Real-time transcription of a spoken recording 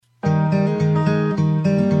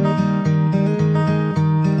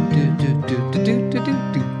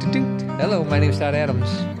My name's Todd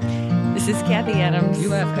Adams. This is Kathy Adams. You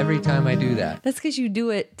laugh every time I do that. That's because you do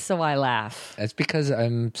it so I laugh. That's because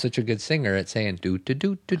I'm such a good singer at saying do.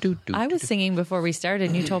 I was singing before we started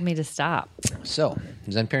and you told me to stop. So,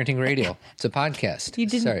 Zen Parenting Radio. It's a podcast. You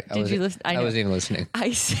didn't. Sorry, Did you listen? I wasn't even listening.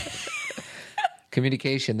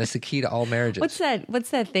 Communication. That's the key to all marriages. What's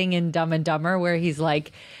that thing in Dumb and Dumber where he's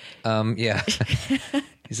like, yeah.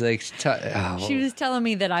 He's like, she was telling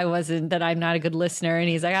me that I'm not a good listener, and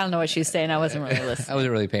he's like, I don't know what she's saying. I wasn't really listening. I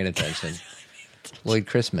wasn't really paying attention. Lloyd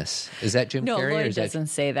Christmas. Is that Jim Carrey? No, or Lloyd is that, doesn't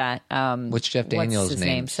say that. what's Jeff Daniels' what's his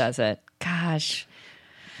name says it. Gosh.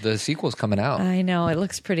 The sequel's coming out. I know. It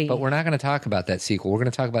looks pretty. But we're not going to talk about that sequel. We're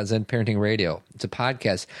going to talk about Zen Parenting Radio. It's a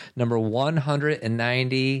podcast, number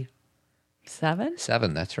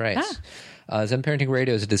 197. That's right. Zen Parenting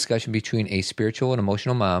Radio is a discussion between a spiritual and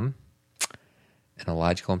emotional mom and a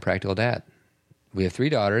logical and practical dad. We have 3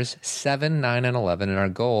 daughters, 7, 9, and 11, and our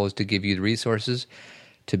goal is to give you the resources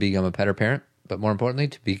to become a better parent, but more importantly,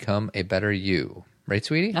 to become a better you. Right,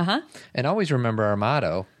 sweetie? Uh-huh. And always remember our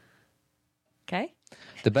motto. Okay.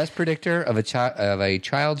 The best predictor of a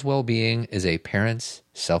child's well-being is a parent's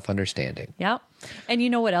self-understanding. Yep. And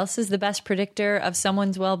you know what else is the best predictor of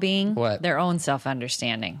someone's well-being? What? Their own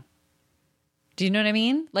self-understanding. Do you know what I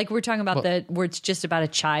mean? Like we're talking about where it's just about a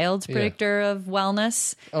child's predictor of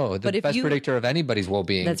wellness. Oh, the best predictor of anybody's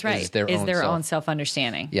well-being that's right, is their own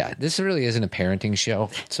self-understanding. Yeah, this really isn't a parenting show.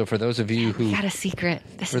 So for those of you who... got a secret.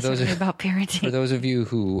 This is really about parenting. For those of you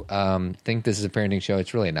who think this is a parenting show,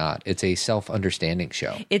 it's really not. It's a self-understanding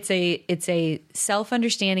show. It's a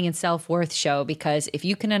self-understanding and self-worth show because if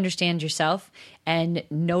you can understand yourself and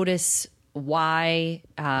notice why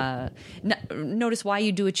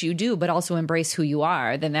you do what you do, but also embrace who you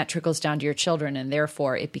are, then that trickles down to your children, and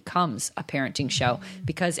therefore it becomes a parenting show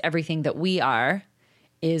because everything that we are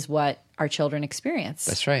is what our children experience.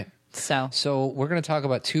 That's right. So we're going to talk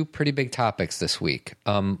about 2 pretty big topics this week.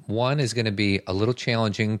 One is going to be a little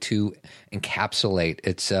challenging to encapsulate.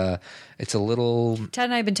 It's a little... Ted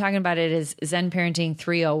and I have been talking about it as Zen Parenting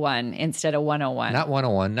 301 instead of 101. Not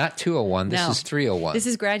 101, not 201. This is 301. This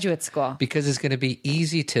is graduate school. Because it's going to be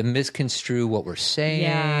easy to misconstrue what we're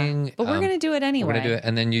saying. Yeah, but we're going to do it anyway. We're going to do it.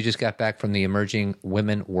 And then you just got back from the Emerging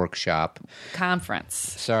Women Workshop.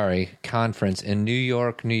 Conference in New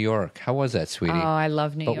York, New York. How was that, sweetie? Oh, I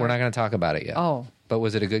love New York. But we're not going to talk about it yet. Oh. But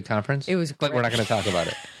was it a good conference? It was great. But we're not going to talk about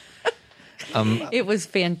it. It was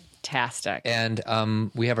fantastic. And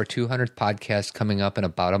we have our 200th podcast coming up in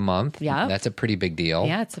about a month. Yeah. That's a pretty big deal.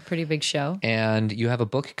 Yeah, it's a pretty big show. And you have a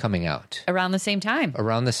book coming out. Around the same time.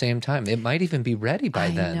 It might even be ready by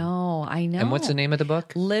then. I know. And what's the name of the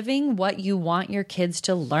book? Living What You Want Your Kids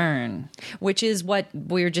to Learn, which is what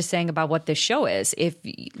we were just saying about what this show is. If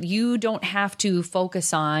you don't have to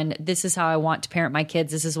focus on, this is how I want to parent my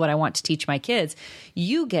kids, this is what I want to teach my kids,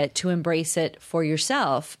 you get to embrace it for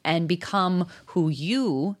yourself and become who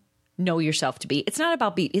you know yourself to be. It's not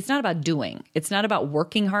about doing. It's not about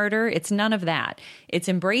working harder. It's none of that. It's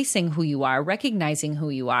embracing who you are, recognizing who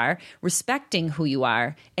you are, respecting who you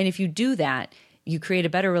are. And if you do that, you create a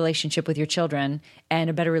better relationship with your children and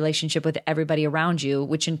a better relationship with everybody around you,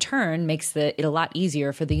 which in turn makes it a lot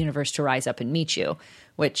easier for the universe to rise up and meet you,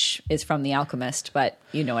 which is from The Alchemist, but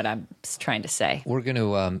you know what I'm trying to say. We're going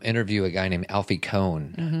to interview a guy named Alfie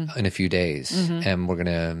Kohn in a few days, and we're going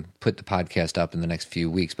to put the podcast up in the next few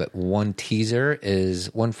weeks. But one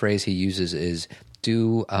phrase he uses is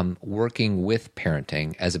do working with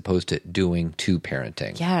parenting as opposed to doing to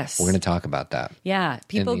parenting. Yes. We're going to talk about that. Yeah.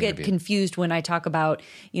 People get confused when I talk about,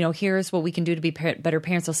 here's what we can do to be better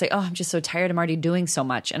parents. They'll say, oh, I'm just so tired. I'm already doing so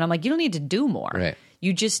much. And I'm like, you don't need to do more. Right.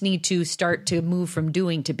 You just need to start to move from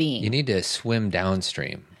doing to being. You need to swim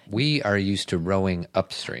downstream. We are used to rowing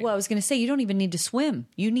upstream. Well, I was going to say, you don't even need to swim.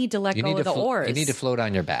 You need to let go of the oars. You need to float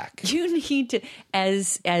on your back. You need to,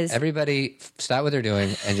 as everybody stop what they're doing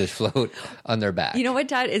and just float on their back. You know what,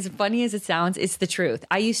 Todd? As funny as it sounds, it's the truth.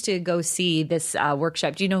 I used to go see this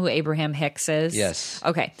workshop. Do you know who Abraham Hicks is? Yes.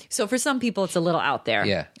 Okay. So for some people, it's a little out there.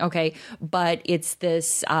 Yeah. Okay. But it's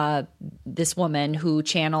this woman who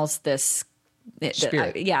channels this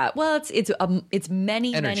spirit. Well, it's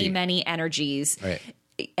many, energy. many energies. Right.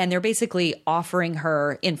 And they're basically offering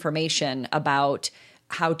her information about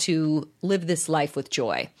how to live this life with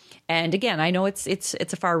joy. And again, I know it's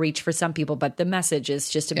a far reach for some people, but the message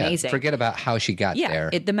is just amazing. Forget about how she got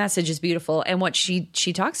there. The message is beautiful. And what she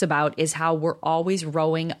talks about is how we're always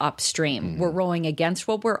rowing upstream. We're rowing against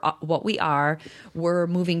what we are. We're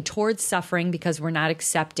moving towards suffering because we're not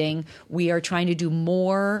accepting. We are trying to do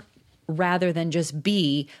more rather than just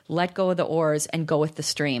be. Let go of the oars and go with the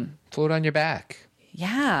stream. Float on your back.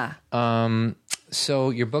 Yeah. So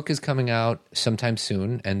your book is coming out sometime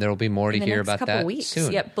soon, and there will be more to in the hear next about couple that weeks.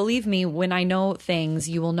 soon. Yep, believe me, when I know things,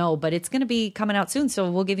 you will know. But it's going to be coming out soon,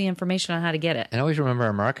 so we'll give you information on how to get it. And always remember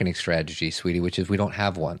our marketing strategy, sweetie, which is we don't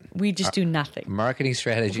have one. We just do nothing. Marketing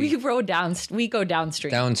strategy. We go downstream.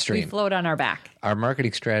 Downstream. We float on our back. Our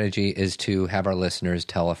marketing strategy is to have our listeners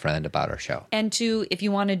tell a friend about our show. And if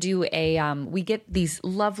you want to do we get these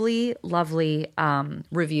lovely, lovely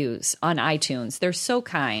reviews on iTunes. They're so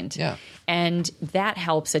kind. Yeah. And that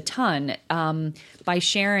helps a ton. By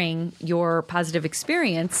sharing your positive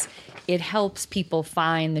experience, it helps people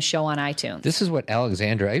find the show on iTunes. This is what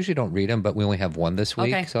Alexandra, I usually don't read them, but we only have one this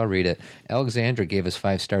week, Okay. so I'll read it. Alexandra gave us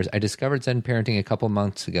 5 stars. I discovered Zen Parenting a couple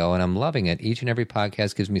months ago, and I'm loving it. Each and every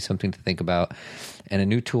podcast gives me something to think about and a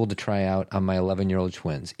new tool to try out on my 11-year-old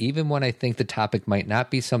twins. Even when I think the topic might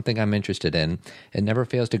not be something I'm interested in, it never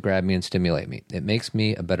fails to grab me and stimulate me. It makes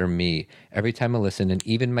me a better me every time I listen, and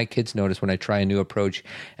even my kids notice when I try a new approach,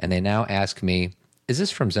 and they now ask me, is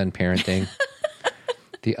this from Zen Parenting?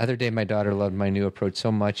 The other day, my daughter loved my new approach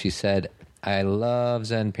so much, she said, I love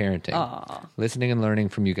Zen Parenting. Aww. Listening and learning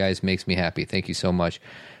from you guys makes me happy. Thank you so much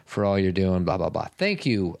for all you're doing, blah, blah, blah. Thank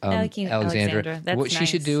you, Alexandra. That's what she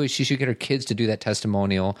should do is she should get her kids to do that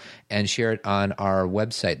testimonial and share it on our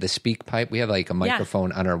website, the Speak Pipe. We have like a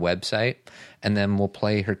microphone on our website, and then we'll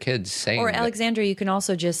play her kids saying Or it. Alexandra, you can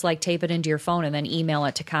also just tape it into your phone and then email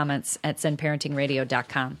it to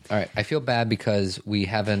comments@zenparentingradio.com. All right. I feel bad because we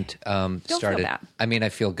haven't feel started. bad. I mean, I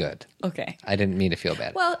feel good. Okay. I didn't mean to feel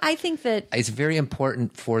bad. Well, I think that It's very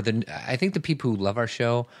important I think the people who love our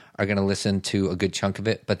show are going to listen to a good chunk of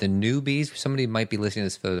it, but the newbies, somebody might be listening to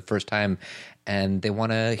this for the first time and they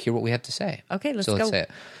want to hear what we have to say. Okay, let's so let's go. say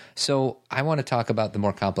it. So I want to talk about the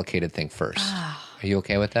more complicated thing first. Are you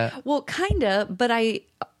okay with that? well, kind of, but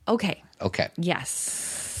okay. Okay.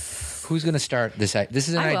 Yes. Who's going to start this? This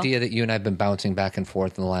is an I will. idea that you and I have been bouncing back and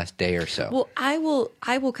forth in the last day or so. Well, I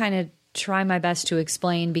will kind of try my best to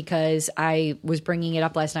explain because I was bringing it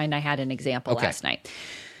up last night and I had an example last night.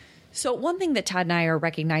 So one thing that Todd and I are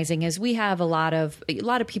recognizing is we have a lot of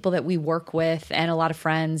people that we work with and a lot of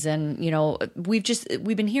friends, and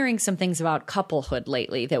we've been hearing some things about couplehood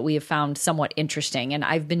lately that we have found somewhat interesting, and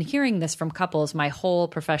I've been hearing this from couples my whole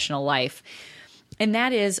professional life, and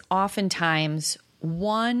that is oftentimes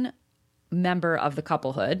one member of the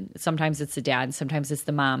couplehood, sometimes it's the dad, sometimes it's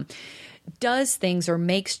the mom, does things or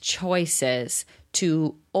makes choices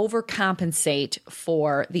to overcompensate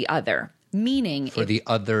for the other. Meaning for the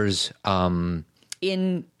other's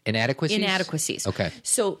inadequacies? Okay.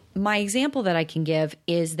 So my example that I can give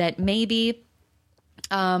is that maybe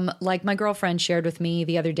like my girlfriend shared with me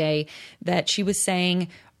the other day that she was saying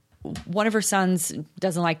one of her sons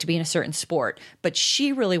doesn't like to be in a certain sport, but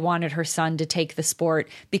she really wanted her son to take the sport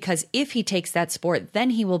because if he takes that sport,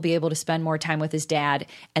 then he will be able to spend more time with his dad.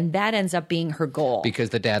 And that ends up being her goal.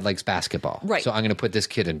 Because the dad likes basketball. Right. So I'm going to put this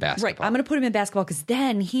kid in basketball. Right. I'm going to put him in basketball because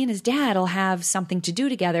then he and his dad will have something to do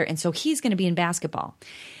together. And so he's going to be in basketball.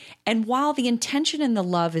 And while the intention and the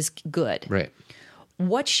love is good, Right.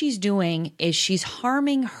 what she's doing is she's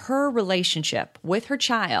harming her relationship with her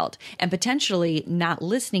child and potentially not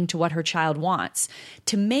listening to what her child wants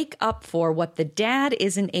to make up for what the dad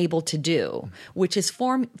isn't able to do, which is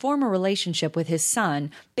form a relationship with his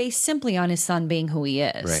son based simply on his son being who he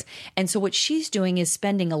is. Right. And so what she's doing is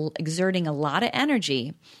exerting a lot of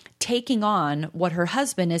energy taking on what her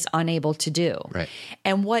husband is unable to do. Right.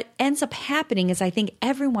 And what ends up happening is I think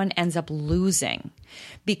everyone ends up losing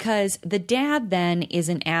because the dad then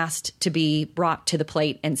isn't asked to be brought to the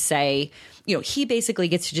plate and say, he basically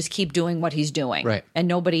gets to just keep doing what he's doing. Right. And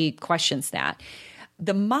nobody questions that.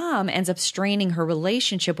 The mom ends up straining her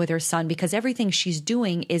relationship with her son because everything she's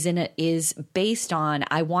doing is based on,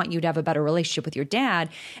 I want you to have a better relationship with your dad.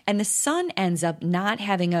 And the son ends up not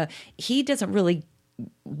having he doesn't really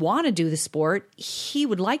want to do the sport. He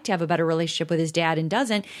would like to have a better relationship with his dad and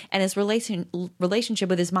doesn't. And his relationship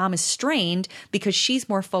with his mom is strained because she's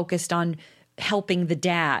more focused on helping the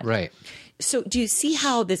dad. Right. So do you see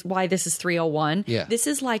why this is 301? Yeah. This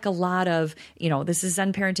is like a lot of, this is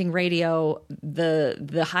Zen Parenting Radio,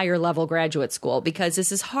 the higher level graduate school, because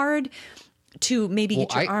this is hard to maybe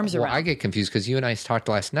get your arms around. I get confused because you and I talked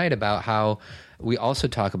last night about how we also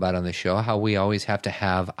talk about on the show how we always have to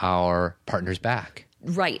have our partner's back.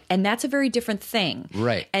 Right. And that's a very different thing.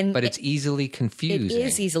 Right. But it's easily confusing. It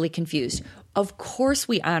is easily confused. Of course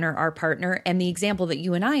we honor our partner. And the example that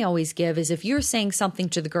you and I always give is if you're saying something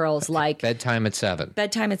to the girls like bedtime at 7.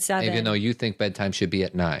 bedtime at 7. Even though you think bedtime should be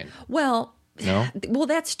at 9. Well, No? Well,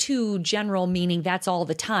 that's too general, meaning that's all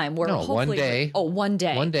the time. Where No, hopefully, one day. Oh, one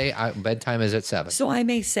day. One day, bedtime is at 7. So I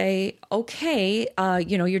may say, okay,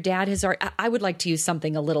 your dad has already, I would like to use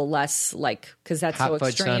something a little less because that's Hot so fudge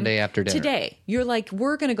extreme. sundae after dinner. Today, you're like,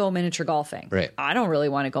 we're going to go miniature golfing. Right. I don't really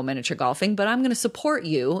want to go miniature golfing, but I'm going to support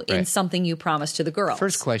you in Right. something you promised to the girls.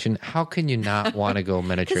 First question, how can you not want to go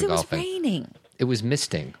miniature Because it was golfing? raining. It was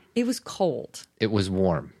misting. It was cold. It was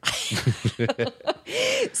warm.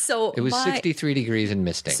 So It was 63 degrees and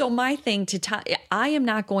misting. So my thing to Todd, I am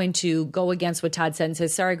not going to go against what Todd said and say,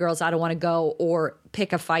 sorry, girls, I don't want to go, or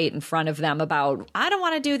pick a fight in front of them about, I don't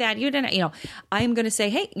want to do that. You didn't, I am going to say,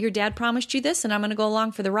 hey, your dad promised you this and I'm going to go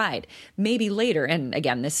along for the ride. Maybe later. And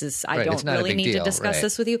again, this is, I Right, it's don't not a really big need deal, to discuss right.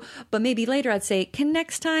 this with you, but maybe later I'd say,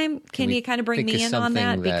 next time, can we you kind of bring think me of in on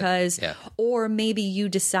that? something that- Because, yeah. or maybe you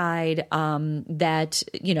decide that,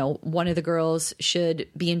 one of the girls should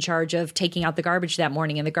be in charge of taking out the garbage that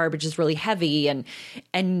morning and the garbage is really heavy and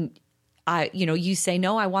you say,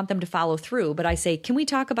 no, I want them to follow through. But I say, can we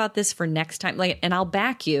talk about this for next time? And I'll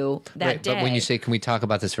back you that Right, day. but when you say, can we talk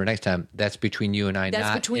about this for next time, that's between you and I.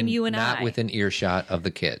 That's between you and not I. within earshot of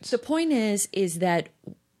the kids. The point is that,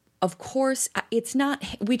 of course, it's not,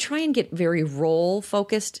 we try and get very role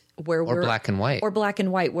focused where we're black and white. or black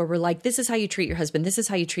and white, where we're like, this is how you treat your husband. This is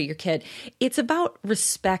how you treat your kid. It's about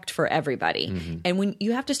respect for everybody. Mm-hmm. And when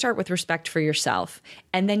you have to start with respect for yourself,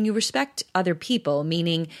 and then you respect other people,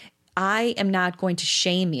 meaning I am not going to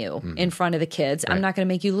shame you in front of the kids. I'm not going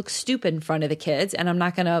to make you look stupid in front of the kids. And I'm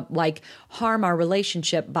not going to harm our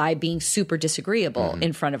relationship by being super disagreeable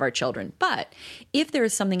in front of our children. But if there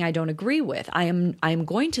is something I don't agree with, I am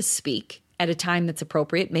going to speak at a time that's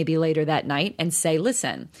appropriate, maybe later that night, and say,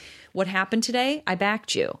 listen, what happened today, I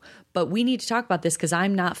backed you. But we need to talk about this because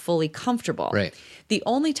I'm not fully comfortable. Right. The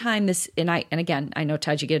only time this, and again, I know,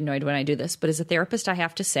 Todd, you get annoyed when I do this, but as a therapist, I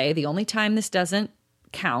have to say the only time this doesn't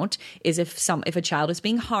count is if a child is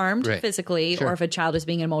being harmed Right. physically, Sure. or if a child is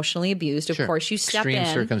being emotionally abused. Of Sure. course, you step Extreme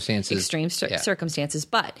in. circumstances. Extreme Yeah. circumstances.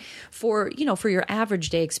 But for your average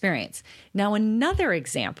day experience. Now, another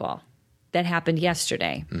example that happened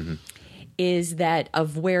yesterday is that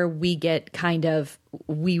of where we get kind of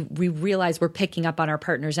we realize we're picking up on our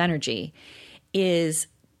partner's energy is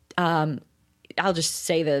I'll just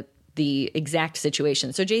say the exact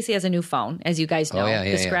situation. So JC has a new phone, as you guys know, yeah,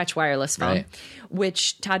 the Scratch wireless phone, Right.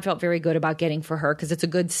 which Todd felt very good about getting for her because it's a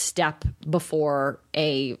good step before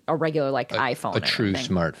a regular iPhone. a true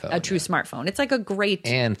anything. smartphone, A true smartphone. It's like a great...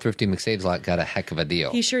 And Thrifty McSaves Lot got a heck of a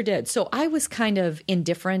deal. He sure did. So I was kind of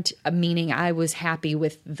indifferent, meaning I was happy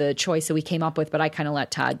with the choice that we came up with, but I kind of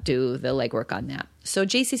let Todd do the legwork on that. So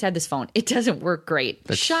JC's had this phone. It doesn't work great.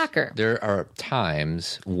 Shocker. There are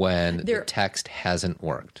times when the text hasn't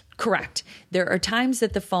worked. Correct. There are times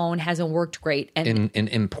that the phone hasn't worked great. And In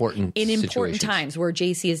important situations. times where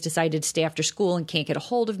JC has decided to stay after school and can't get a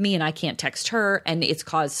hold of me and I can't text her, and it's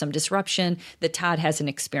caused some disruption that Todd hasn't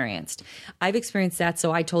experienced. I've experienced that,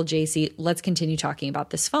 so I told JC, let's continue talking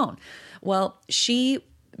about this phone. Well, she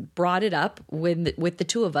brought it up with the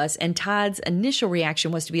two of us, and Todd's initial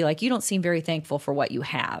reaction was to be like, you don't seem very thankful for what you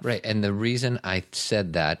have. Right. And the reason I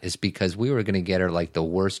said that is because we were going to get her the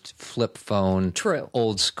worst flip phone. True.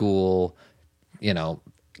 Old school,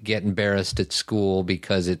 get embarrassed at school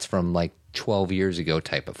because it's from 12 years ago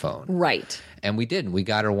type of phone. Right. And we didn't. We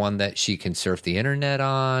got her one that she can surf the internet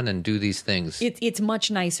on and do these things. It's much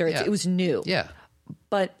nicer. Yeah. It was new. Yeah.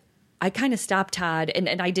 But I kind of stopped Todd,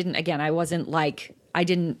 and I didn't, again, I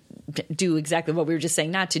didn't do exactly what we were just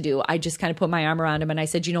saying not to do. I just kind of put my arm around him and I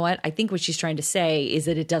said, you know what? I think what she's trying to say is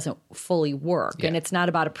that it doesn't fully work, Yeah. and it's not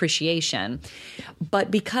about appreciation. But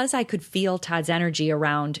because I could feel Todd's energy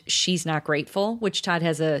around she's not grateful, which Todd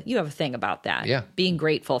you have a thing about that. Yeah. Being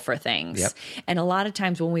grateful for things. Yep. And a lot of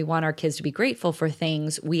times when we want our kids to be grateful for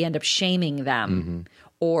things, we end up shaming them. Mm-hmm.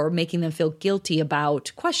 Or making them feel guilty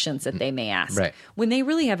about questions that they may ask. Right. When they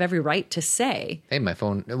really have every right to say, Hey, my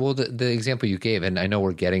phone. Well, the example you gave, and I know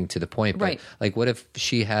we're getting to the point, but Right. what if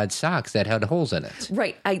she had socks that had holes in it?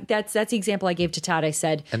 right, that's the example I gave to Todd. I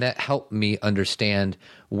said, And that helped me understand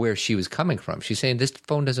where she was coming from. She's saying this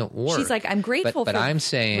phone doesn't work. She's like, I'm grateful but for- I'm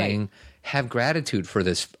saying Right. have gratitude for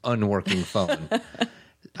this unworking phone.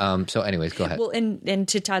 So anyways, go ahead. well, and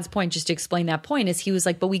to Todd's point, just to explain that point, is he was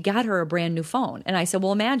like, but we got her a brand new phone. And I said,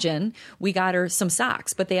 well, imagine we got her some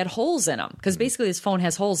socks, but they had holes in them because basically this phone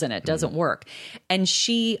has holes in it, doesn't work. And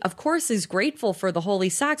she, of course, is grateful for the holy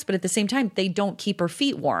socks, but at the same time, they don't keep her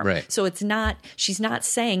feet warm. Right. So she's not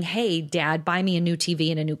saying, hey, Dad, buy me a new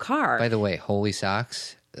TV and a new car. By the way, holy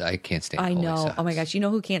socks, I can't stand I holy know. socks. Oh my gosh. You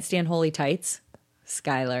know who can't stand holy tights?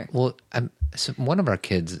 Skylar. Well, so one of our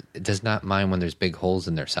kids does not mind when there's big holes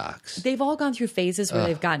in their socks. They've all gone through phases where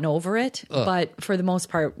they've gotten over it, but for the most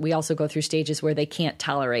part, we also go through stages where they can't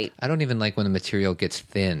tolerate. I don't even like when the material gets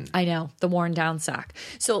thin. I know, the worn down sock.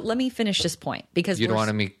 So let me finish this point because You don't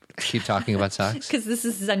want me keep talking about socks? because this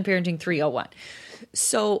is Zen Parenting 301.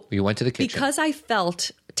 So You went to the kitchen. because I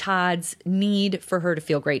felt Todd's need for her to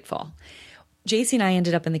feel grateful, JC and I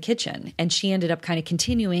ended up in the kitchen, and she ended up kind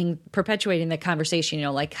of perpetuating the conversation, you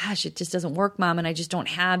know, like, gosh, it just doesn't work, Mom, and I just don't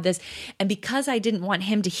have this. And because I didn't want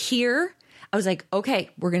him to hear, I was like,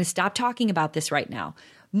 okay, we're going to stop talking about this right now.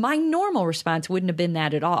 My normal response wouldn't have been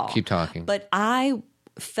that at all. Keep talking. But I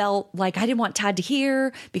felt like I didn't want Todd to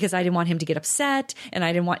hear because I didn't want him to get upset, and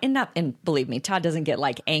I didn't want, and believe me, Todd doesn't get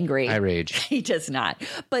like angry. I rage. He does not.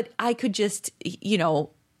 But I could just, you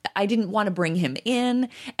know, I didn't want to bring him in,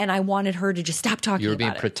 and I wanted her to just stop talking about it. You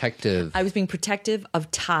were being protective. I was being protective of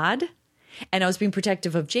Todd, and I was being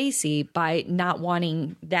protective of JC by not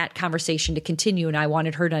wanting that conversation to continue, and I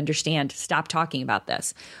wanted her to understand, stop talking about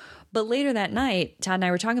this. But later that night, Todd and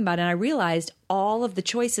I were talking about it, and I realized all of the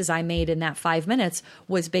choices I made in that 5 minutes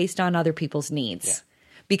was based on other people's needs. Yeah.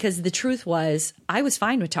 Because the truth was, I was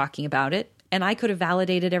fine with talking about it, and I could have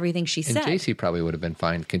validated everything she said. And JC probably would have been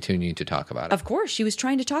fine continuing to talk about it. Of course, she was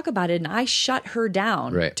trying to talk about it, and I shut her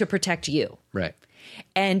down to protect you. Right.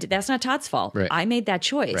 And that's not Todd's fault. Right. I made that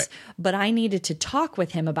choice. Right. But I needed to talk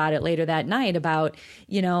with him about it later that night about,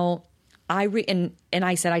 you know, and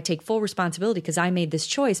I said, I take full responsibility because I made this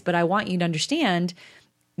choice, but I want you to understand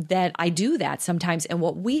that I do that sometimes. And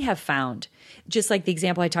what we have found, just like the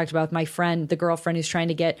example I talked about with my friend, the girlfriend who's trying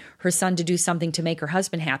to get her son to do something to make her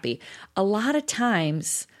husband happy, a lot of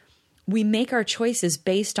times we make our choices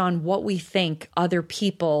based on what we think other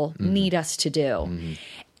people need us to do. Mm-hmm.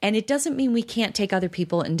 And it doesn't mean we can't take other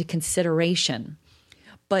people into consideration.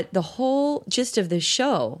 But the whole gist of this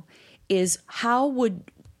show is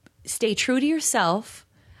stay true to yourself.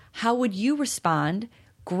 How would you respond?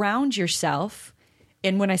 Ground yourself.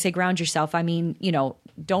 And when I say ground yourself, I mean, you know,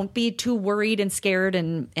 don't be too worried and scared,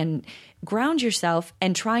 and ground yourself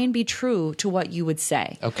and try and be true to what you would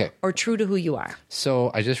say. Okay. Or true to who you are. So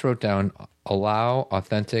I just wrote down, allow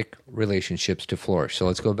authentic relationships to flourish. So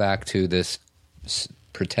let's go back to this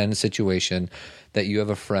pretend situation that you have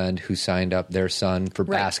a friend who signed up their son for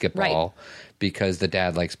basketball because the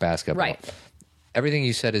dad likes basketball. Right. Everything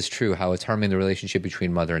you said is true, how it's harming the relationship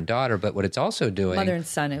between mother and daughter, but what it's also doing... Mother and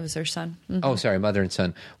son, it was her son. Mm-hmm. Oh, sorry, mother and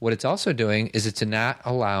son. What it's also doing is it's not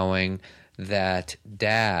allowing that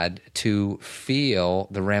dad to feel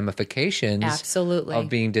the ramifications of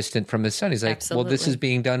being distant from his son. He's like, well, this is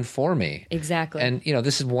being done for me. Exactly. And, you know,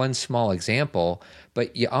 this is one small example,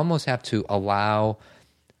 but you almost have to allow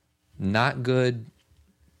not good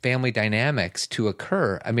family dynamics to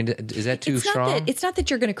occur. I mean, is that too strong? It's not that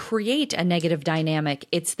you're going to create a negative dynamic.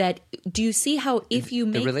 It's that, do you see how if you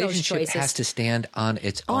make those choices... The relationship has to stand on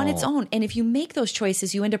its own. On its own. And if you make those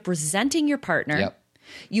choices, you end up resenting your partner. Yep.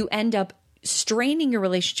 You end up straining your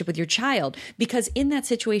relationship with your child, because in that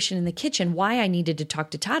situation in the kitchen, why I needed to talk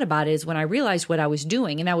to Todd about it is when I realized what I was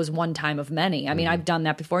doing, and that was one time of many. I mean, I've done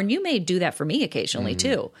that before, and you may do that for me occasionally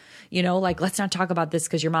too. You know, like, let's not talk about this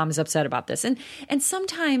because your mom is upset about this. And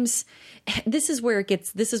sometimes this is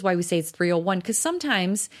why we say it's 301, because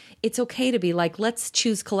sometimes it's okay to be like, let's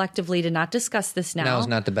choose collectively to not discuss this now. Now is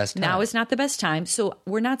not the best time. Now is not the best time. So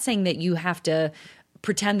we're not saying that you have to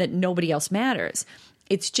pretend that nobody else matters.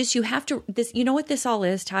 It's just you have to, you know what this all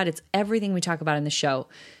is, Todd? It's everything we talk about in the show.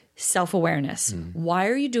 Self-awareness. Why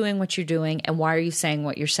are you doing what you're doing, and why are you saying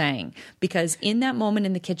what you're saying? Because in that moment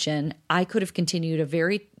in the kitchen, I could have continued a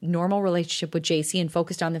very normal relationship with JC and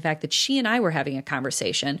focused on the fact that she and I were having a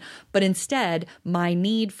conversation. But instead, my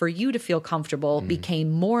need for you to feel comfortable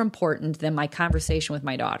became more important than my conversation with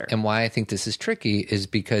my daughter. And why I think this is tricky is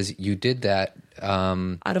because you did that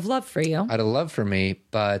out of love for you. Out of love for me,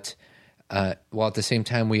 but while at the same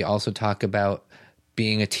time we also talk about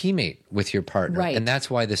being a teammate with your partner. Right. And that's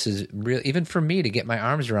why this is real, even for me to get my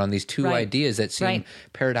arms around these two ideas that seem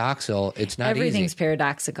paradoxical. It's not Everything's easy.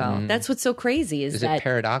 paradoxical. That's what's so crazy is that... Is it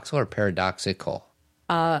paradoxical or paradoxical?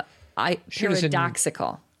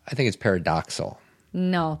 Paradoxical. I think it's paradoxal.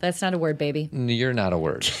 No, that's not a word, baby. You're not a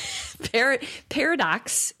word.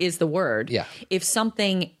 Paradox is the word. Yeah. If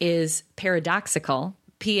something is paradoxical...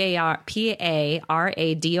 Paradoxical.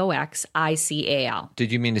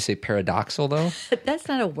 Did you mean to say paradoxal, though? That's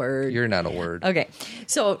not a word. You're not a word. Okay.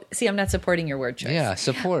 So, see, I'm not supporting your word choice. Yeah,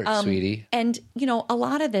 support, sweetie. And, you know, a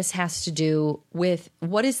lot of this has to do with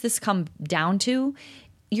what does this come down to?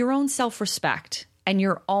 Your own self-respect. and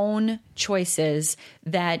your own choices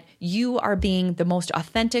that you are being the most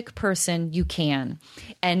authentic person you can.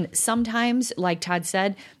 And sometimes, like Todd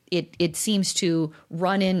said, it seems to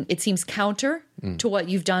it seems counter to what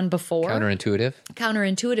you've done before.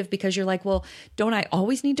 Counterintuitive because you're like, well, don't I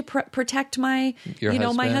always need to protect my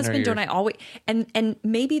husband? Don't I always? And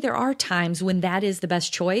maybe there are times when that is the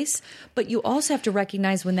best choice, but you also have to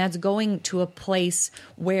recognize when that's going to a place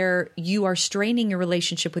where you are straining your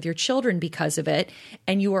relationship with your children because of it,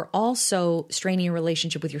 and you are also straining your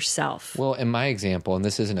relationship with yourself. Well, in my example, and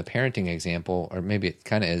this isn't a parenting example, or maybe it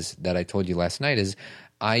kind of is, that I told you last night, is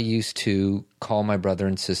I used to call my brother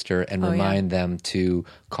and sister and remind them to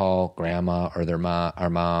call grandma or our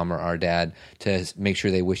mom or our dad to make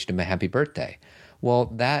sure they wished him a happy birthday. Well,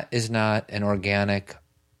 that is not an organic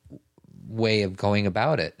way of going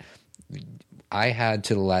about it. I had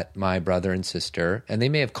to let my brother and sister, and they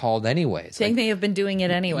may have called anyways. They may have been doing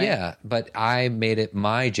it anyway. Yeah, but I made it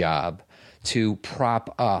my job to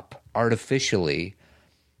prop up artificially,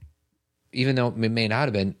 even though it may not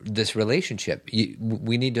have been, this relationship.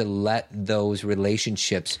 We need to let those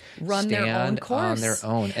relationships run stand their own course on their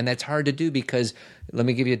own. And that's hard to do because, let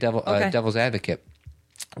me give you a devil's advocate.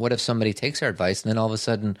 What if somebody takes our advice and then all of a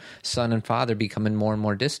sudden son and father becoming more and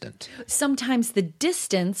more distant? Sometimes the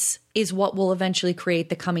distance is what will eventually create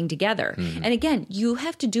the coming together. Mm-hmm. And again, you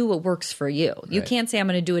have to do what works for you. You can't say, I'm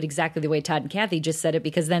going to do it exactly the way Todd and Kathy just said it,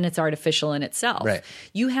 because then it's artificial in itself. Right.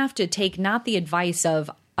 You have to take not the advice of,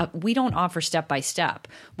 we don't offer step by step.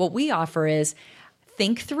 What we offer is,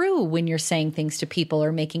 think through when you're saying things to people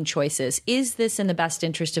or making choices. Is this in the best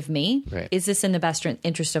interest of me? Right. Is this in the best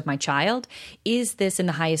interest of my child? Is this in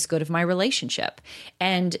the highest good of my relationship?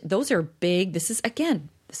 And those are big. This is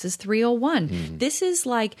 301. Mm-hmm. This is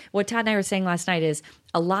like what Todd and I were saying last night, is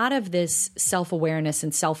a lot of this self-awareness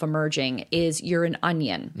and self-emerging is you're an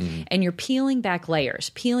onion and you're peeling back layers.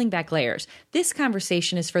 This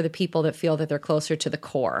conversation is for the people that feel that they're closer to the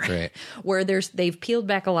core, right, where they've peeled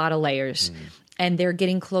back a lot of layers. And they're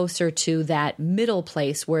getting closer to that middle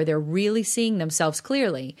place where they're really seeing themselves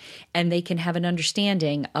clearly and they can have an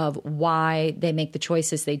understanding of why they make the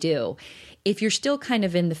choices they do. If you're still kind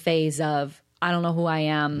of in the phase of, I don't know who I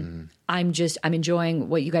am, I'm enjoying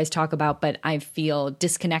what you guys talk about, but I feel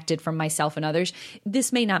disconnected from myself and others,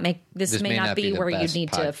 this may not be where you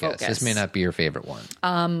need to focus. This may not be your favorite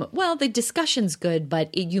one. Well, the discussion's good,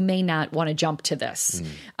 but you may not want to jump to this.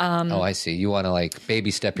 I see. You want to like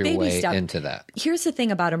baby step your way into that. Here's the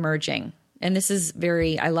thing about emerging, and this is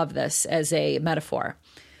I love this as a metaphor.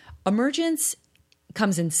 Emergence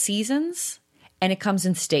comes in seasons and it comes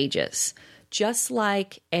in stages, just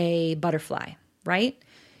like a butterfly, right?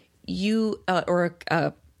 Or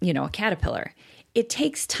a caterpillar. It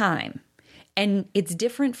takes time, and it's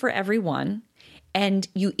different for everyone. And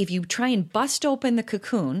if you try and bust open the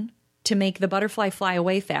cocoon to make the butterfly fly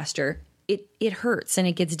away faster, it hurts and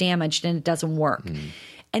it gets damaged and it doesn't work.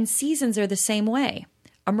 And seasons are the same way.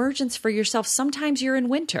 Emergence for yourself, sometimes you're in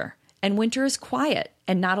winter, and winter is quiet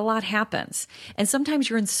and not a lot happens. And sometimes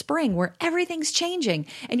you're in spring where everything's changing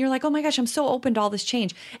and you're like, oh my gosh, I'm so open to all this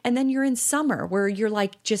change. And then you're in summer where you're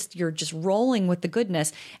just rolling with the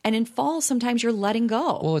goodness. And in fall, sometimes you're letting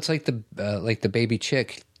go. Well, it's like the baby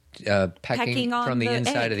chick pecking from the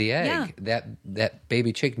inside egg. Of the egg. Yeah. That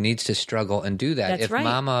baby chick needs to struggle and do that. That's if right.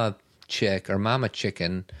 mama chick or mama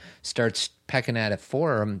chicken starts pecking at it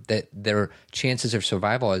for them, that their chances of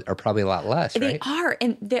survival are probably a lot less, right? They are.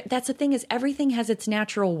 And that's the thing, is everything has its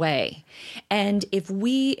natural way. And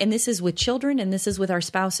and this is with children and this is with our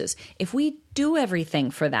spouses, if we do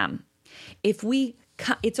everything for them,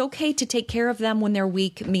 it's okay to take care of them when they're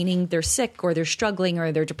weak, meaning they're sick or they're struggling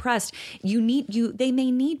or they're depressed. They may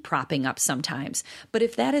need propping up sometimes. But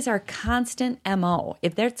if that is our constant MO,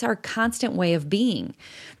 if that's our constant way of being,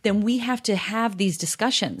 then we have to have these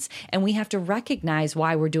discussions and we have to recognize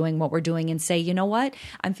why we're doing what we're doing and say, you know what?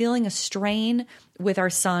 I'm feeling a strain with our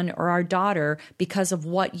son or our daughter because of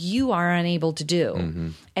what you are unable to do. Mm-hmm.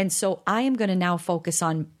 And so I am going to now focus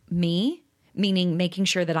on me, meaning making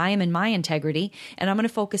sure that I am in my integrity, and I'm going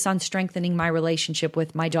to focus on strengthening my relationship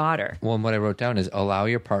with my daughter. Well, and what I wrote down is allow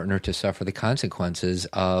your partner to suffer the consequences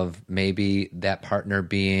of maybe that partner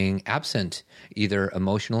being absent, either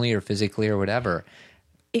emotionally or physically or whatever.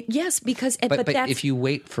 Yes, because but if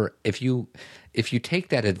you take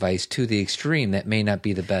that advice to the extreme, that may not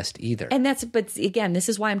be the best either. But again, this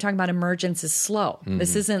is why I'm talking about emergence is slow. Mm-hmm.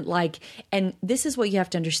 This isn't and this is what you have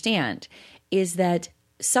to understand, is that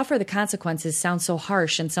suffer the consequences sounds so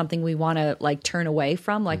harsh and something we want to turn away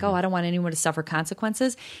from. Oh, I don't want anyone to suffer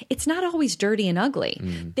consequences. It's not always dirty and ugly.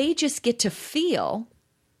 They just get to feel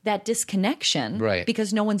that disconnection Right.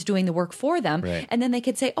 because no one's doing the work for them. Right. And then they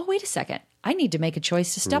could say, oh, wait a second, I need to make a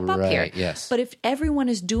choice to step up here. Right, yes. But if everyone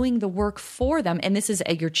is doing the work for them, and this is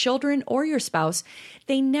your children or your spouse,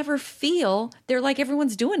 they never feel they're like,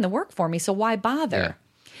 everyone's doing the work for me, so why bother? Yeah.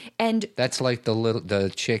 And That's like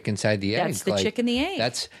the chick inside the egg. That's the chick in the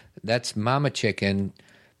egg. That's mama chicken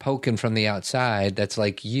poking from the outside. That's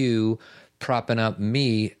like you propping up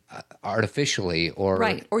me artificially, or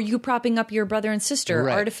right, or you propping up your brother and sister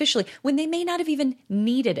Right. artificially when they may not have even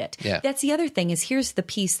needed it. Yeah. That's the other thing is here's the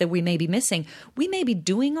piece that we may be missing. We may be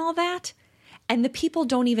doing all that, and the people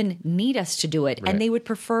don't even need us to do it. Right. And they would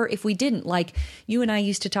prefer if we didn't. Like you and I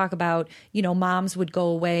used to talk about, moms would go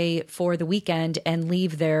away for the weekend and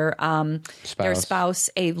leave their spouse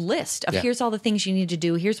a list of Yeah. here's all the things you need to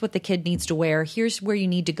do. Here's what the kid needs to wear. Here's where you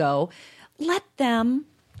need to go. Let them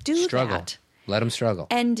do struggle. that. Let them struggle.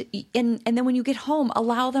 And then when you get home,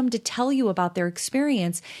 allow them to tell you about their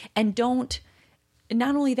experience, and don't,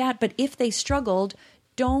 not only that, but if they struggled,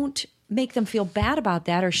 don't make them feel bad about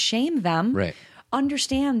that or shame them. Right.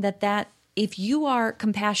 Understand that if you are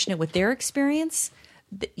compassionate with their experience,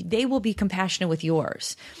 they will be compassionate with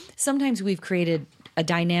yours. Sometimes we've created a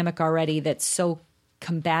dynamic already that's so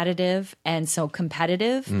combative and so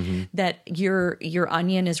competitive that your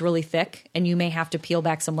onion is really thick, and you may have to peel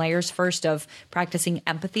back some layers first of practicing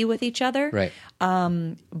empathy with each other. Right.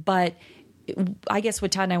 But I guess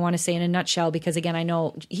what Todd and I want to say in a nutshell, because again, I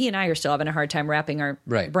know he and I are still having a hard time wrapping our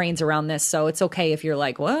Right. brains around this, so it's okay if you're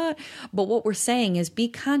like, what? But what we're saying is be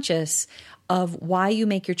conscious of why you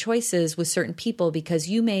make your choices with certain people, because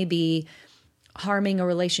you may be harming a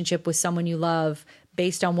relationship with someone you love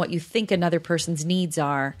based on what you think another person's needs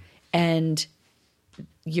are, and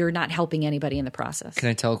you're not helping anybody in the process. Can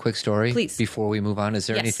I tell a quick story? Please. Before we move on, is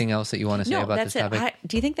there Yes. anything else that you want to say No, about that's this it. topic?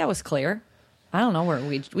 Do you think that was clear? I don't know.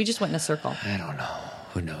 We just went in a circle. I don't know.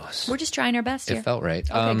 Who knows? We're just trying our best here. It felt right.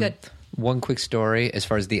 Okay, good. One quick story as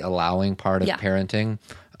far as the allowing part of Yeah. parenting.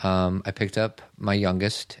 I picked up my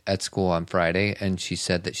youngest at school on Friday, and she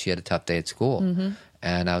said that she had a tough day at school. Mm-hmm.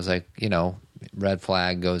 And I was like, red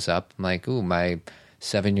flag goes up. I'm like, ooh, my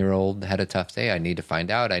 7-year-old had a tough day. I need to find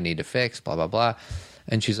out. I need to fix, blah, blah, blah.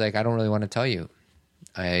 And she's like, I don't really want to tell you.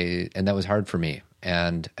 And that was hard for me.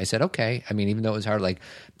 And I said, okay. I mean, even though it was hard,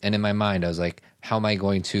 and in my mind, I was like, how am I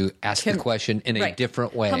going to ask the question in a Right.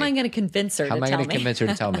 different way? How am I going to convince her How to am I tell going to me? convince her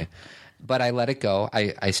to tell me? But I let it go.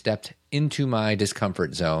 I stepped into my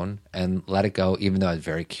discomfort zone and let it go, even though I was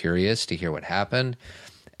very curious to hear what happened.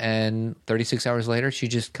 And 36 hours later, she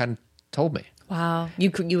just kind of told me. Wow.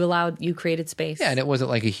 You created space. Yeah, and it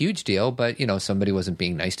wasn't like a huge deal, but, somebody wasn't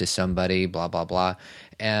being nice to somebody, blah, blah, blah.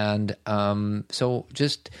 And so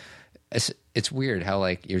just... It's weird how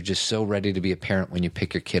you're just so ready to be a parent when you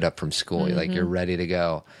pick your kid up from school. Mm-hmm. You're ready to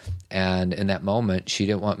go. And in that moment, she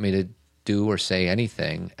didn't want me to do or say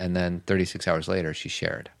anything. And then 36 hours later, she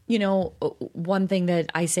shared. One thing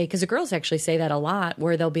that I say, because the girls actually say that a lot,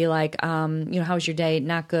 where they'll be like, how was your day?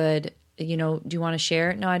 Not good. Do you want to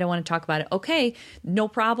share? No, I don't want to talk about it. Okay, no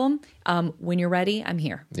problem. When you're ready, I'm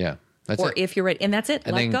here. Yeah. That's Or it. if you're ready, and that's it.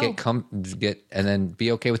 And Let then go. and then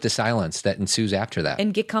be okay with the silence that ensues after that.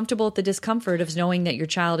 And get comfortable with the discomfort of knowing that your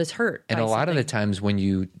child is hurt. And by a lot of the something. times when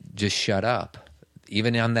you just shut up,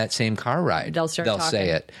 even on that same car ride, They'll start talking. say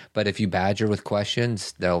it. But if you badger with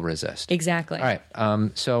questions, they'll resist. Exactly. All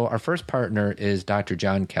right. So our first partner is Dr.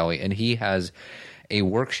 John Kelly, and he has a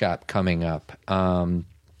workshop coming up.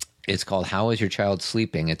 It's called How Is Your Child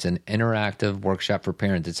Sleeping? It's an interactive workshop for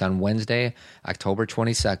parents. It's on Wednesday, October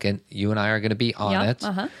 22nd. You and I are going to be on it,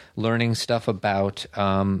 learning stuff about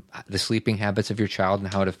the sleeping habits of your child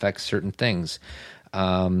and how it affects certain things.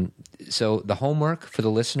 So the homework for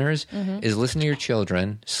the listeners is listen to your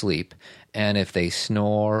children sleep, and if they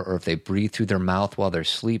snore or if they breathe through their mouth while they're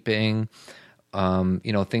sleeping,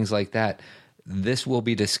 things like that, this will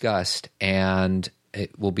be discussed, and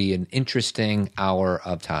it will be an interesting hour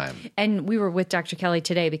of time. And we were with Dr. Kelly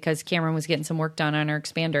today because Cameron was getting some work done on our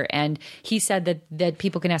expander, and he said that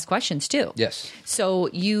people can ask questions too. Yes. So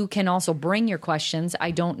you can also bring your questions.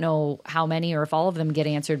 I don't know how many or if all of them get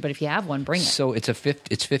answered, but if you have one, bring it. So it's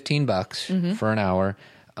 $15 for an hour.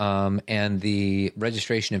 And the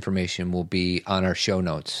registration information will be on our show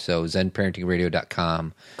notes. So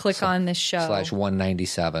zenparentingradio.com. Click on this show.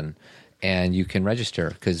 /197. And you can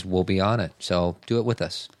register because we'll be on it. So do it with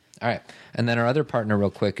us. All right. And then our other partner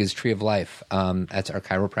real quick is Tree of Life. That's our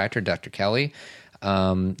chiropractor, Dr. Kelly.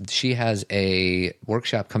 She has a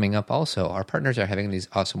workshop coming up also. Our partners are having these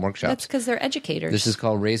awesome workshops. That's because they're educators. This is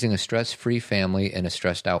called Raising a Stress-Free Family in a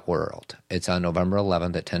Stressed Out World. It's on November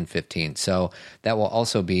 11th at 10:15. So that will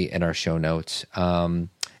also be in our show notes.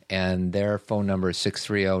 and their phone number is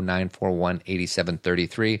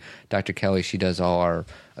 630-941-8733. Dr. Kelly, she does all our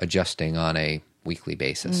adjusting on a weekly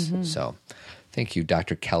basis. So thank you,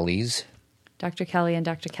 Dr. Kelly's. Dr. Kelly and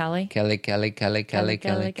Dr. Kelly. Kelly, Kelly.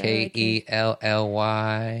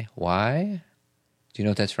 Why? Do you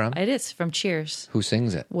know what that's from? It is from Cheers. Who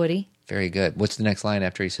sings it? Woody. Very good. What's the next line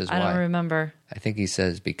after he says why? I don't remember. I think he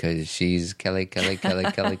says because she's Kelly. I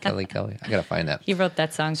gotta find that. He wrote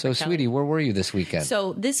that song. So, for Kelly. sweetie, where were you this weekend?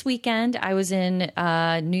 So this weekend I was in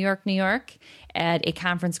New York, at a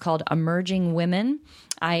conference called Emerging Women.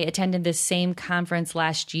 I attended this same conference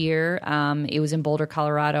last year. It was in Boulder,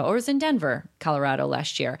 Colorado, or it was in Denver, Colorado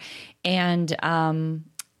last year, and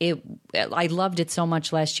I loved it so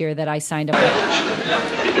much last year that I signed up.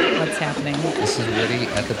 What's happening? This is Woody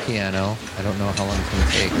at the piano. I don't know how long it's going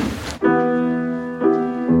to take.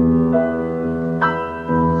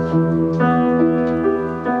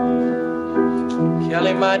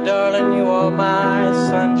 Kelly, my darling, you are my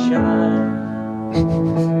sunshine.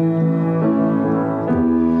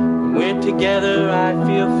 When we're together, I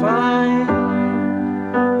feel fine.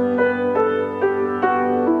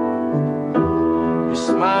 Your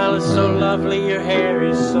smile is so lovely, your hair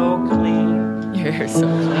is so clean. Your hair's so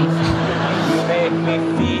clean. You make me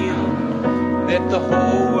feel that the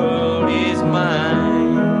whole world is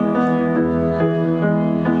mine.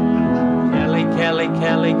 Kelly, Kelly,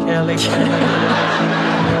 Kelly, Kelly, Kelly,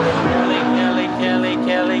 Kelly,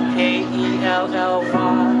 Kelly,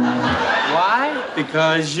 Why?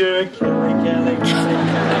 Because you're Kelly.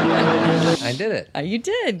 I did it. You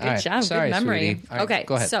did. Good job. Sorry, good memory. sweetie. All right, okay,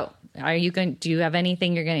 go ahead. So are you going? Do you have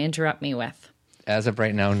anything you're going to interrupt me with? As of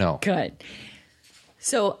right now, no. Good.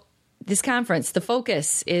 So this conference, the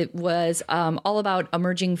focus, it was all about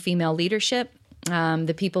emerging female leadership.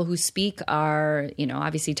 The people who speak are,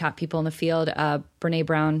 obviously top people in the field. Brene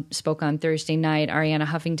Brown spoke on Thursday night. Arianna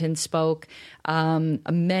Huffington spoke.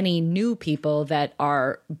 Many new people that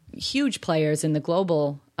are huge players in the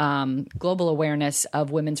global awareness of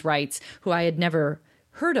women's rights, who I had never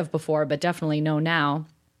heard of before, but definitely know now.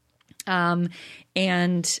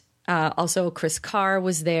 Also, Chris Carr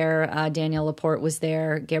was there. Danielle Laporte was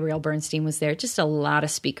there. Gabrielle Bernstein was there. Just a lot of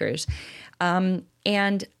speakers.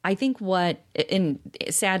 And I think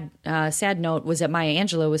sad note was that Maya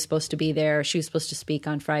Angelou was supposed to be there. She was supposed to speak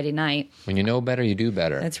on Friday night. When you know better, you do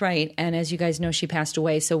better. That's right. And as you guys know, she passed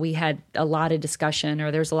away. So we had a lot of discussion,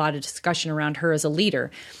 or there's a lot of discussion around her as a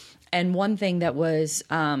leader. And one thing that was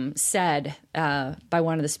said by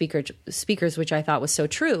one of the speakers, which I thought was so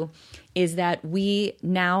true, is that we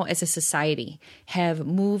now as a society have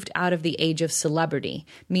moved out of the age of celebrity,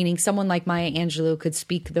 meaning someone like Maya Angelou could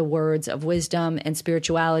speak the words of wisdom and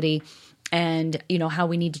spirituality and, how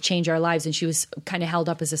we need to change our lives. And she was kind of held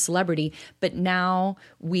up as a celebrity. But now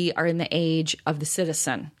we are in the age of the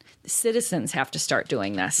citizen. The citizens have to start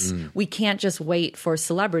doing this. We can't just wait for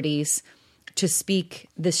celebrities to speak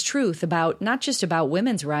this truth about not just about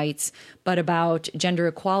women's rights, but about gender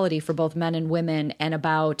equality for both men and women, and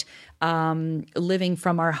about living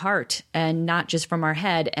from our heart and not just from our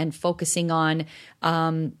head, and focusing on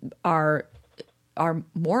our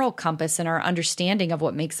moral compass and our understanding of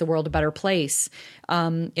what makes the world a better place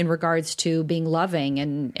in regards to being loving.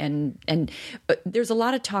 And there's a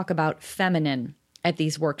lot of talk about feminine at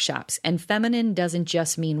these workshops, and feminine doesn't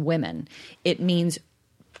just mean women. It means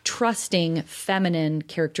trusting feminine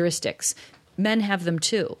characteristics. Men have them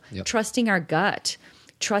too. Yep. Trusting our gut,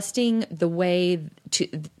 trusting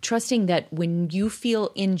that when you feel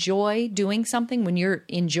enjoy doing something, when you're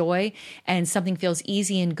in joy and something feels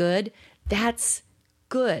easy and good, that's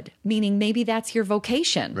good. Meaning maybe that's your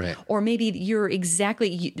vocation. Right. Or maybe you're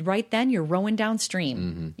right then you're rowing downstream.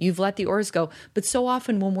 Mm-hmm. You've let the oars go. But so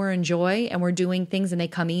often when we're in joy and we're doing things and they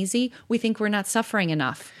come easy, we think we're not suffering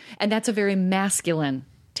enough. And that's a very masculine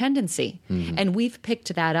tendency. Mm-hmm. And we've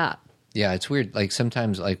picked that up. Yeah, it's weird. Like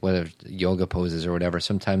sometimes, like whether yoga poses or whatever,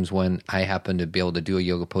 sometimes when I happen to be able to do a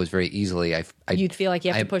yoga pose very easily, you'd feel like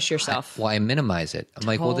you have to push yourself. I minimize it. I'm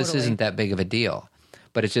like, well, this isn't that big of a deal.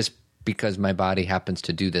 But it's just because my body happens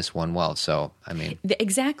to do this one well. So, I mean.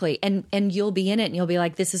 Exactly. And you'll be in it and you'll be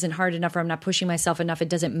like, this isn't hard enough, or I'm not pushing myself enough. It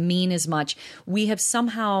doesn't mean as much. We have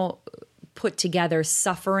somehow put together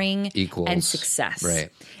suffering and success. Right.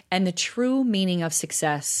 And the true meaning of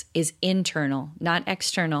success is internal, not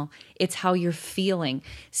external. It's how you're feeling.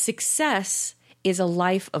 Success is a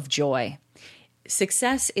life of joy.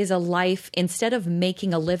 Success is a life, instead of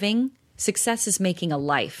making a living, success is making a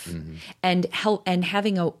life. Mm-hmm. and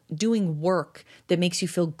doing work that makes you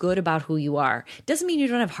feel good about who you are. Doesn't mean you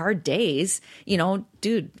don't have hard days.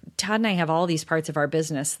 Dude, Todd and I have all these parts of our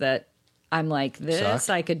business that I'm like, this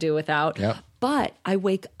I could do without. Yep. But I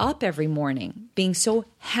wake up every morning being so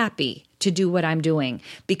happy to do what I'm doing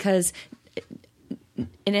because,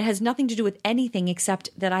 and it has nothing to do with anything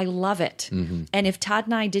except that I love it. And if Todd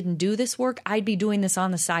and I didn't do this work, I'd be doing this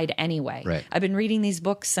on the side anyway. Right. I've been reading these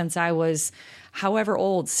books since I was however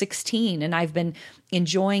old, 16, and I've been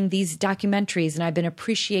enjoying these documentaries and I've been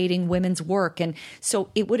appreciating women's work. And so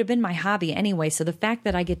it would have been my hobby anyway. So the fact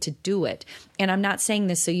that I get to do it, and I'm not saying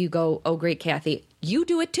this so you go, oh, great, Kathy, you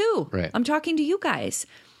do it too. Right. I'm talking to you guys.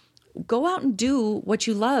 Go out and do what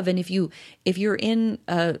you love. And if you're in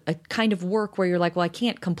a kind of work where you're like, well, I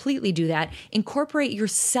can't completely do that, incorporate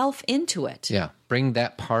yourself into it. Yeah. Bring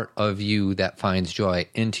that part of you that finds joy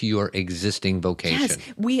into your existing vocation.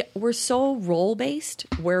 Yes. We're so role-based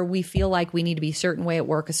where we feel like we need to be a certain way at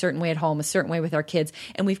work, a certain way at home, a certain way with our kids.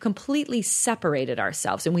 And we've completely separated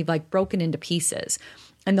ourselves and we've like broken into pieces.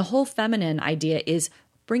 And the whole feminine idea is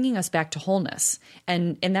bringing us back to wholeness.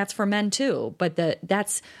 And that's for men too. But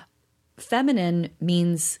that's feminine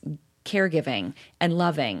means caregiving and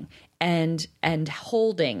loving and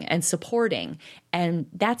holding and supporting. And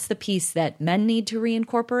that's the piece that men need to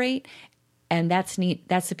reincorporate. And that's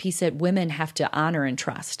the piece that women have to honor and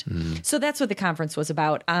trust. So that's what the conference was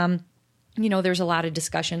about. There's a lot of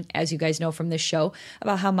discussion, as you guys know from this show,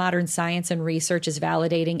 about how modern science and research is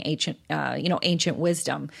validating ancient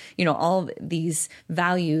wisdom. All these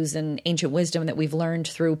values and ancient wisdom that we've learned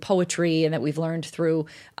through poetry and that we've learned through,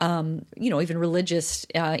 even religious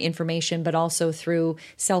information, but also through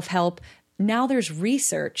self-help. Now there's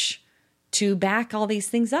research to back all these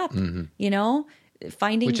things up,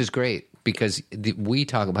 finding... Which is great. Because we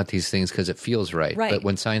talk about these things because it feels right. But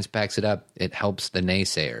when science backs it up, it helps the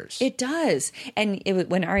naysayers. It does. And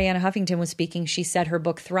when Arianna Huffington was speaking, she said her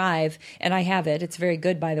book Thrive, and I have it. It's very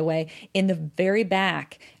good, by the way. In the very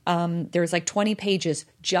back, there's like 20 pages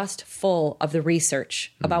just full of the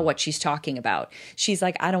research about what she's talking about. She's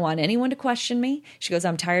like, I don't want anyone to question me. She goes,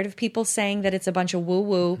 I'm tired of people saying that it's a bunch of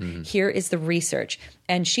woo-woo. Here is the research.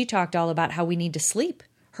 And she talked all about how we need to sleep.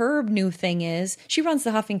 Her new thing is she runs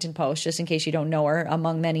the Huffington Post, just in case you don't know her,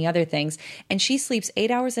 among many other things. And she sleeps 8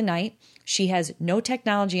 hours a night. She has no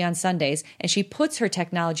technology on Sundays, and she puts her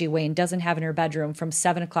technology away and doesn't have it in her bedroom from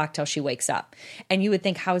 7 o'clock till she wakes up. And you would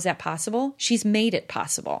think, how is that possible? She's made it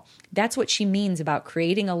possible. That's what she means about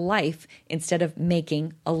creating a life instead of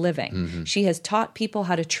making a living. She has taught people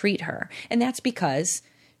how to treat her. And that's because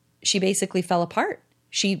she basically fell apart.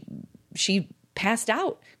 She passed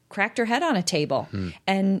out, cracked her head on a table,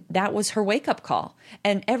 and that was her wake-up call.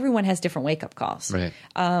 And everyone has different wake-up calls. Right.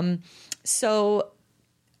 So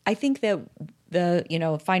I think that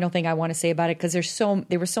the final thing I want to say about it, because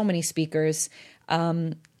there were so many speakers,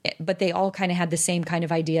 but they all kind of had the same kind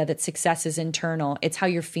of idea that success is internal. It's how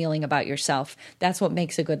you're feeling about yourself. That's what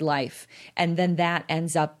makes a good life. And then that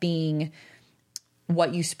ends up being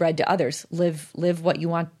what you spread to others. Live what you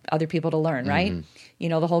want other people to learn, right?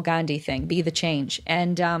 The whole Gandhi thing, be the change.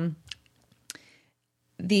 And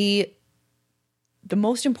the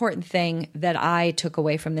most important thing that I took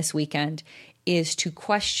away from this weekend is to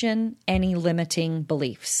question any limiting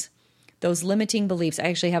beliefs. Those limiting beliefs, I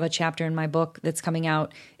actually have a chapter in my book that's coming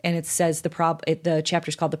out, and it says the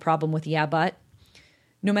chapter's called The Problem with Yeah, But.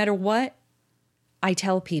 No matter what I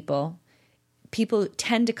tell people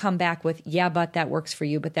tend to come back with, yeah, but that works for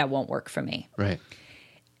you, but that won't work for me. Right.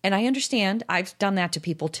 And I understand. I've done that to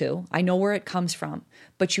people too. I know where it comes from.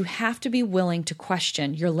 But you have to be willing to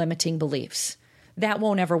question your limiting beliefs. That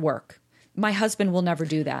won't ever work. My husband will never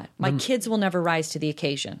do that. My kids will never rise to the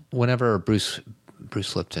occasion. Whenever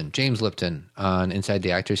James Lipton on Inside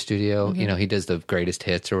the Actors Studio, he does the greatest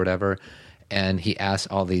hits or whatever, and he asks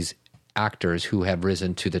all these actors who have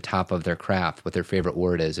risen to the top of their craft what their favorite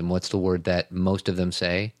word is. And what's the word that most of them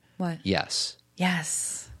say? What? Yes.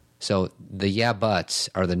 Yes. So the yeah buts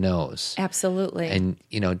are the no's. Absolutely. And,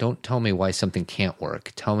 don't tell me why something can't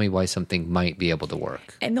work. Tell me why something might be able to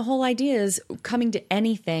work. And the whole idea is coming to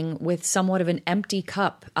anything with somewhat of an empty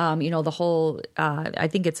cup. The whole, I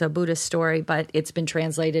think it's a Buddhist story, but it's been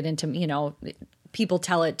translated into, people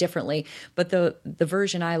tell it differently. But the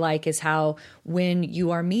version I like is how when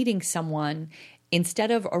you are meeting someone,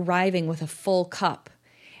 instead of arriving with a full cup,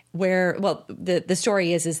 the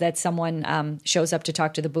story is that someone shows up to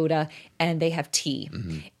talk to the Buddha and they have tea,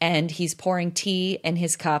 and he's pouring tea in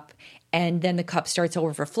his cup, and then the cup starts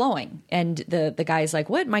overflowing, and the guy's like,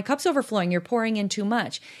 "What? My cup's overflowing. You're pouring in too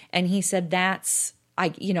much." And he said, how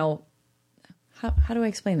do I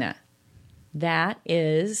explain that? That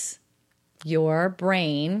is your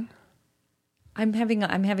brain. I'm having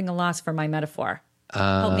a loss for my metaphor.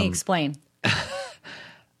 Help me explain.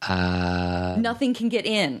 Nothing can get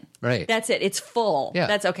in. Right. That's it. It's full. Yeah.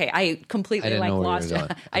 That's okay. I completely I didn't know where you lost were it.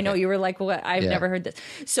 going. I know Okay. you were like, what? I've Yeah. never heard this.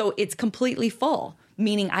 So it's completely full,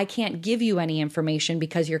 meaning I can't give you any information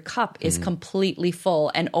because your cup is completely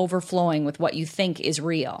full and overflowing with what you think is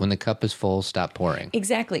real. When the cup is full, stop pouring.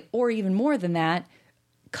 Exactly. Or even more than that,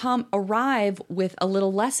 arrive with a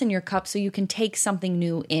little less in your cup so you can take something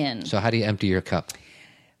new in. So how do you empty your cup?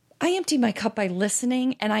 I empty my cup by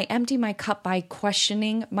listening, and I empty my cup by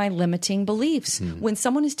questioning my limiting beliefs. When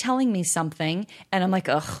someone is telling me something and I'm like,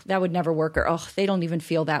 ugh, that would never work, or ugh, they don't even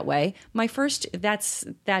feel that way. My first, that's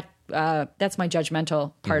my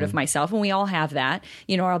judgmental part of myself, and we all have that,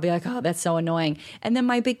 or I'll be like, oh, that's so annoying. And then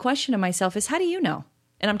my big question to myself is, how do you know?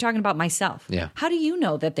 And I'm talking about myself. Yeah. How do you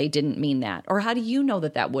know that they didn't mean that? Or how do you know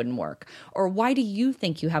that that wouldn't work? Or why do you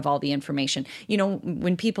think you have all the information?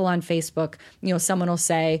 When people on Facebook, someone will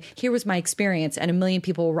say, here was my experience, and a million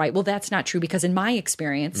people will write, well, that's not true because in my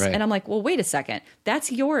experience. Right. And I'm like, well, wait a second.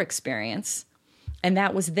 That's your experience. And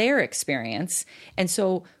that was their experience. And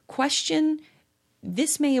so question,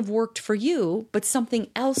 this may have worked for you, but something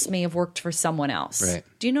else may have worked for someone else. Right.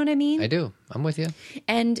 Do you know what I mean? I do. I'm with you.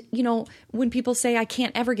 And, when people say, I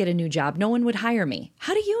can't ever get a new job, no one would hire me.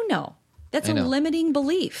 How do you know? That's I a know. limiting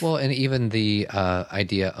belief. Well, and even the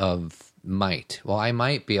idea of might. Well, I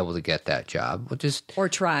might be able to get that job. Well, just Or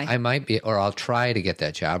try. I might be, or I'll try to get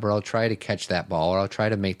that job, or I'll try to catch that ball, or I'll try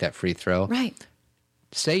to make that free throw. Right.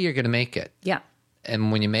 Say you're going to make it, Yeah.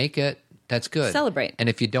 and when you make it, that's good. Celebrate. And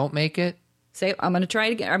if you don't make it, Say, I'm going to try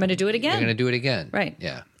it again. I'm going to do it again. you're going to do it again. Right.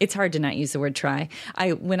 Yeah. It's hard to not use the word try.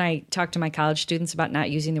 When I talk to my college students about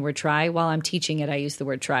not using the word try, while I'm teaching it, I use the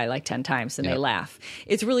word try like 10 times and Yeah. they laugh.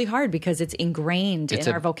 It's really hard because it's ingrained in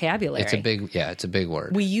our vocabulary. It's a big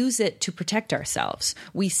word. We use it to protect ourselves.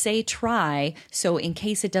 We say try, so in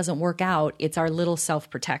case it doesn't work out, it's our little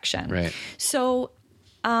self-protection. Right. So,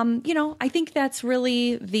 I think that's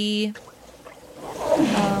really the...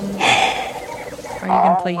 are you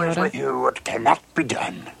going to play Always Yoda? with you what cannot be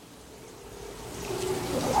done.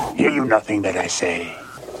 Hear you nothing that I say.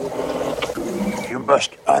 You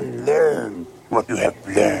must unlearn what you have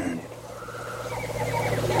learned.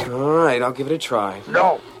 All right, I'll give it a try.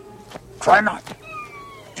 No, try not.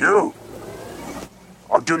 Do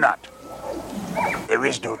or do not. There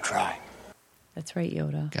is no try. That's right,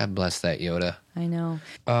 Yoda. God bless that Yoda. I know.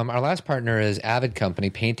 Our last partner is Avid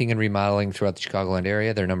Company, painting and remodeling throughout the Chicagoland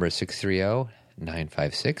area. Their number is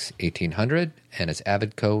 630-956-1800, and it's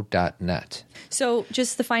avidco.net. So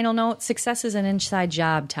just the final note, success is an inside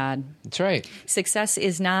job, Todd. That's right. Success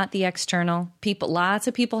is not the external. Lots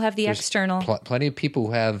of people have the external. Plenty of people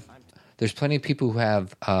who have... There's plenty of people who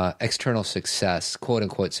have external success,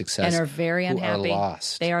 quote-unquote success, and are very unhappy. Who are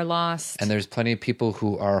lost. They are lost. And there's plenty of people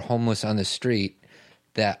who are homeless on the street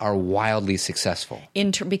that are wildly successful.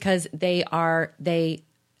 Because they are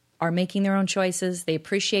making their own choices. They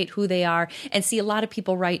appreciate who they are. And see, a lot of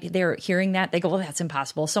people they're hearing that. They go, well, that's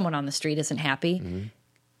impossible. Someone on the street isn't happy. Mm-hmm.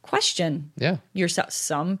 Question yourself.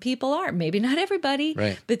 Some people are, maybe not everybody,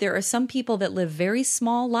 right. But there are some people that live very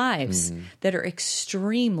small lives that are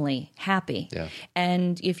extremely happy. Yeah.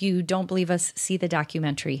 And if you don't believe us, see the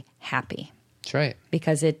documentary Happy. That's right.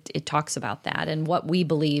 Because it talks about that and what we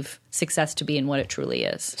believe success to be and what it truly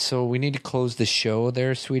is. So we need to close the show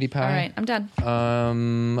there, Sweetie Pie. All right, I'm done.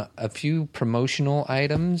 A few promotional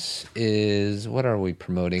items is, what are we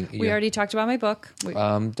promoting? We already talked about my book.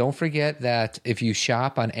 Don't forget that if you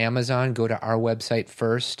shop on Amazon, go to our website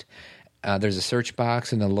first. There's a search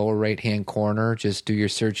box in the lower right-hand corner. Just do your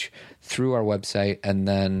search through our website, and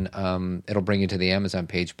then it'll bring you to the Amazon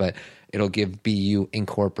page. But it'll give BU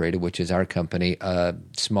Incorporated, which is our company, a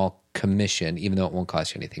small commission, even though it won't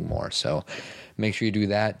cost you anything more. So make sure you do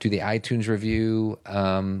that. Do the iTunes review.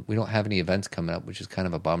 We don't have any events coming up, which is kind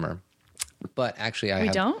of a bummer. But actually, We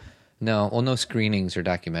don't? No, well, no screenings or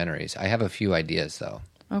documentaries. I have a few ideas, though.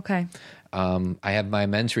 Okay. I have my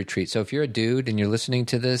men's retreat. So if you're a dude and you're listening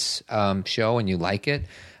to this show and you like it,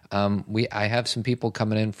 I have some people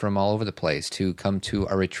coming in from all over the place to come to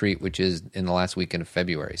our retreat, which is in the last weekend of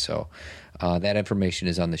February. So that information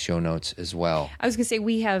is on the show notes as well. I was going to say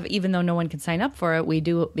we have, even though no one can sign up for it, we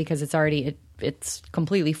do because it's already it's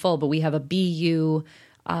completely full. But we have a BU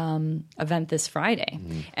event this Friday,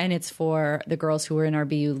 and it's for the girls who are in our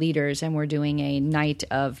BU leaders, and we're doing a night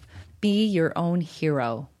of Be Your Own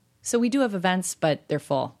Hero. So we do have events, but they're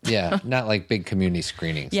full. Yeah, not like big community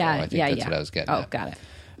screenings. Yeah, I think that's what I was getting at. Got it.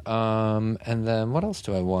 And then what else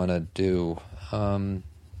do I want to do? I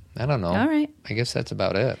don't know. All right. I guess that's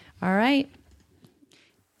about it. All right.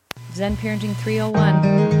 Zen Parenting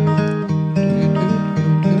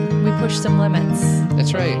 301. We push some limits.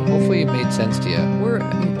 That's right. Hopefully it made sense to you. We're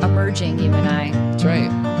emerging, you and I. That's right.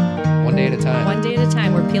 One day at a time. One day at a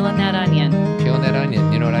time. We're peeling that onion. Peeling that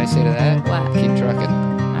onion. You know what I say to that? What? Keep trucking.